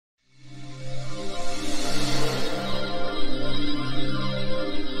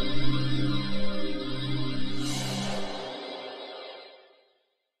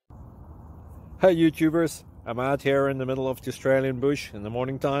Hey YouTubers, I'm out here in the middle of the Australian bush in the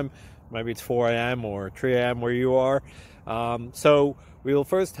morning time. Maybe it's 4 a.m. or 3 a.m. where you are. So we'll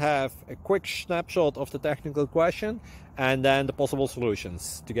first have a quick snapshot of the technical question and then the possible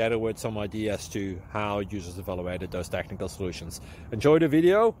solutions, together with some ideas to how users evaluated those technical solutions. Enjoy the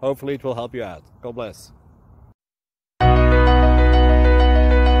video, hopefully it will help you out. God bless.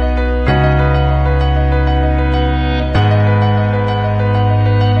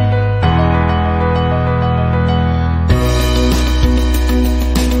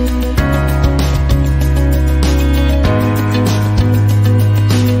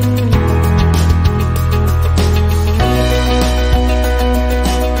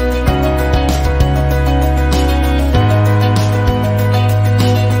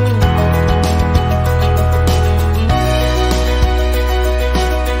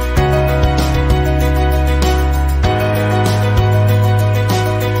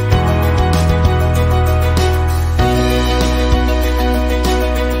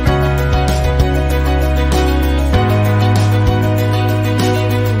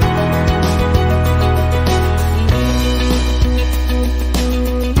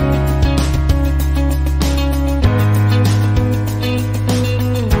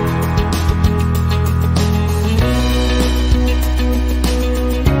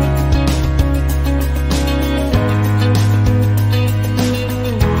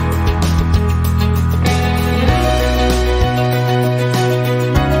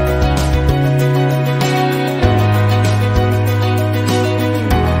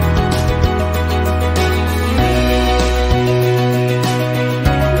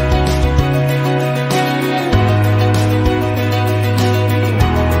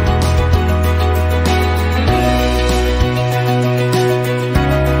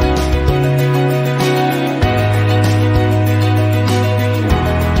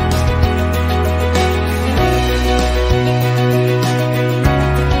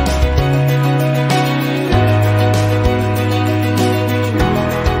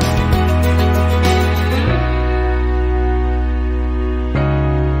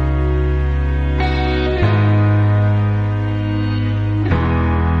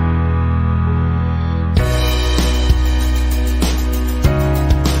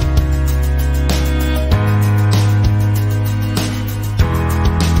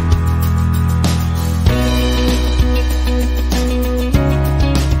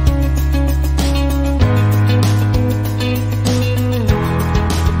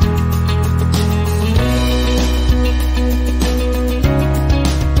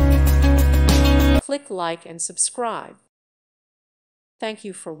 Click like and subscribe. Thank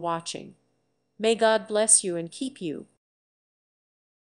you for watching. May God bless you and keep you.